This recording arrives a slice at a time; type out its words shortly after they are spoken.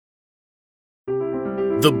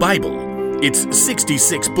The Bible. It's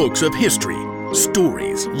 66 books of history,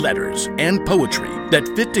 stories, letters, and poetry that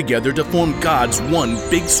fit together to form God's one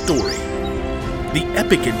big story. The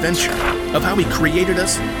epic adventure of how He created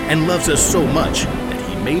us and loves us so much that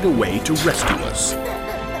He made a way to rescue us.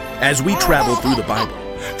 As we travel through the Bible,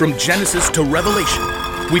 from Genesis to Revelation,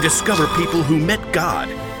 we discover people who met God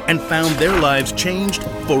and found their lives changed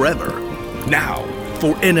forever. Now,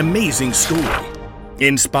 for an amazing story,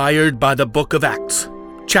 inspired by the book of Acts,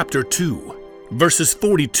 chapter 2, verses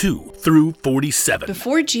 42 through 47.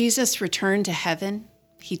 Before Jesus returned to heaven,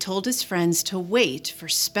 He told His friends to wait for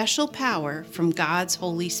special power from God's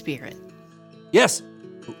Holy Spirit. Yes,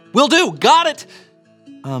 will do. Got it.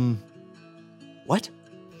 What?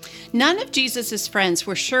 None of Jesus' friends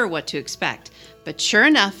were sure what to expect, but sure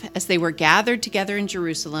enough, as they were gathered together in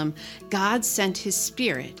Jerusalem, God sent His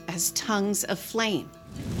Spirit as tongues of flame.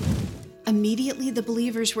 Immediately, the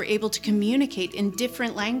believers were able to communicate in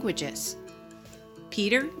different languages.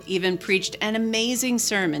 Peter even preached an amazing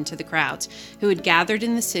sermon to the crowds who had gathered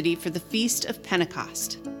in the city for the Feast of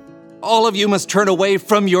Pentecost. All of you must turn away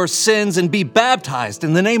from your sins and be baptized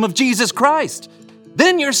in the name of Jesus Christ.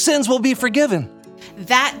 Then your sins will be forgiven.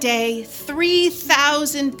 That day,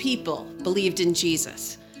 3,000 people believed in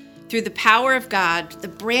Jesus. Through the power of God, the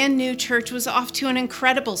brand new church was off to an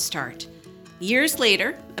incredible start. Years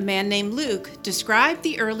later, a man named Luke described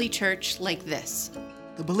the early church like this.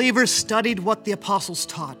 The believers studied what the apostles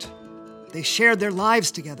taught. They shared their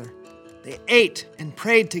lives together. They ate and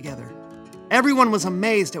prayed together. Everyone was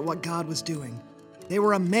amazed at what God was doing. They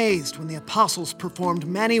were amazed when the apostles performed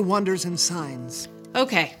many wonders and signs.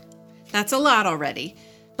 Okay, that's a lot already.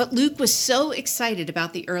 But Luke was so excited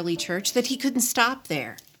about the early church that he couldn't stop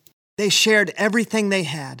there. They shared everything they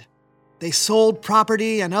had. They sold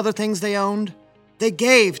property and other things they owned. They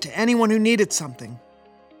gave to anyone who needed something.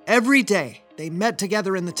 Every day, they met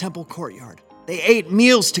together in the temple courtyard. They ate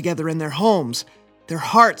meals together in their homes. Their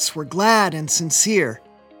hearts were glad and sincere.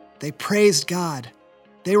 They praised God.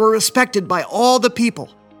 They were respected by all the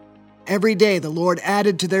people. Every day, the Lord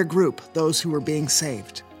added to their group those who were being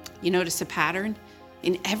saved. You notice a pattern?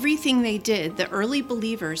 In everything they did, the early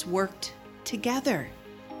believers worked together.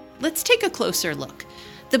 Let's take a closer look.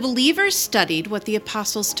 The believers studied what the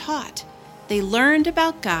apostles taught. They learned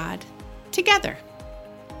about God together.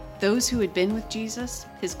 Those who had been with Jesus,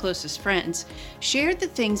 His closest friends, shared the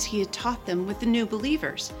things He had taught them with the new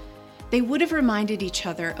believers. They would have reminded each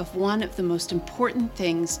other of one of the most important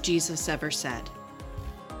things Jesus ever said.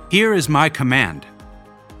 Here is my command.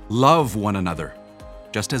 Love one another,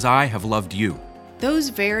 just as I have loved you. Those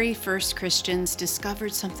very first Christians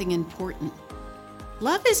discovered something important.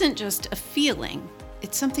 Love isn't just a feeling,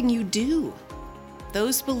 it's something you do.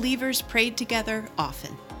 Those believers prayed together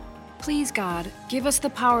often. Please, God, give us the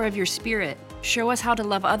power of your Spirit. Show us how to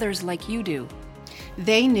love others like you do.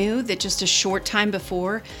 They knew that just a short time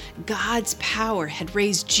before, God's power had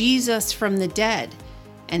raised Jesus from the dead,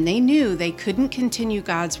 and they knew they couldn't continue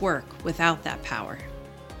God's work without that power.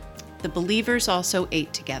 The believers also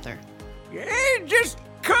ate together. Yeah, just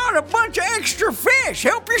caught a bunch of extra fish.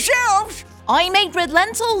 Help yourselves. I made red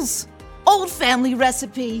lentils. Old family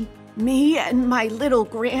recipe. Me and my little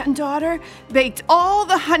granddaughter baked all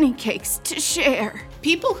the honey cakes to share.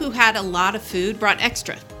 People who had a lot of food brought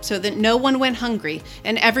extra so that no one went hungry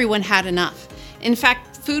and everyone had enough. In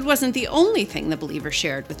fact, food wasn't the only thing the believers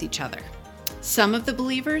shared with each other. Some of the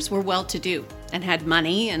believers were well-to-do and had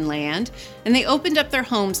money and land, and they opened up their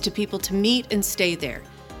homes to people to meet and stay there.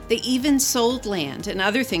 They even sold land and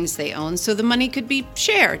other things they owned so the money could be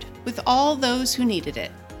shared with all those who needed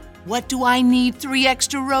it. What do I need 3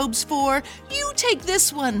 extra robes for? You take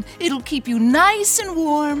this one. It'll keep you nice and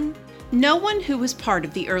warm. No one who was part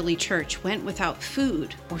of the early church went without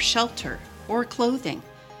food or shelter or clothing.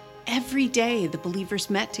 Every day the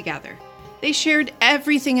believers met together. They shared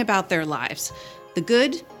everything about their lives, the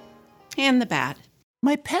good and the bad.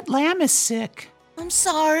 My pet lamb is sick. I'm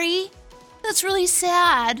sorry. That's really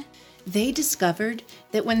sad. They discovered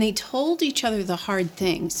that when they told each other the hard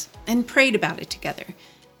things and prayed about it together,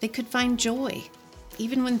 they could find joy,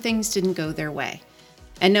 even when things didn't go their way.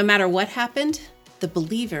 And no matter what happened, the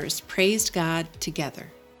believers praised God together.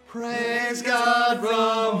 Praise God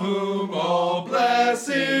from whom all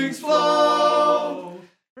blessings flow.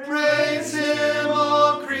 Praise Him,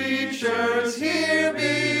 all creatures here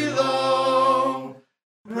below.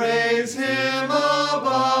 Praise Him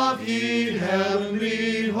above, ye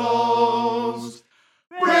heavenly hosts.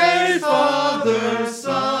 Praise Father,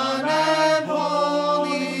 Son, and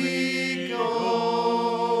Holy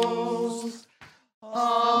Ghost.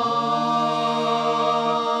 Amen.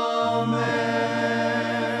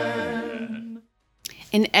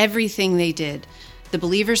 In everything they did, the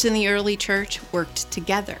believers in the early church worked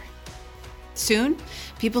together. Soon,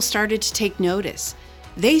 people started to take notice.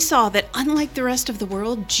 They saw that unlike the rest of the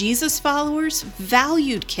world, Jesus followers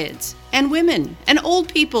valued kids and women and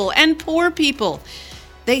old people and poor people.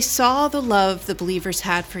 They saw the love the believers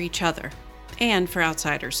had for each other and for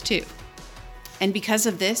outsiders too. And because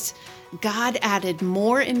of this, God added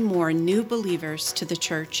more and more new believers to the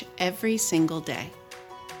church every single day.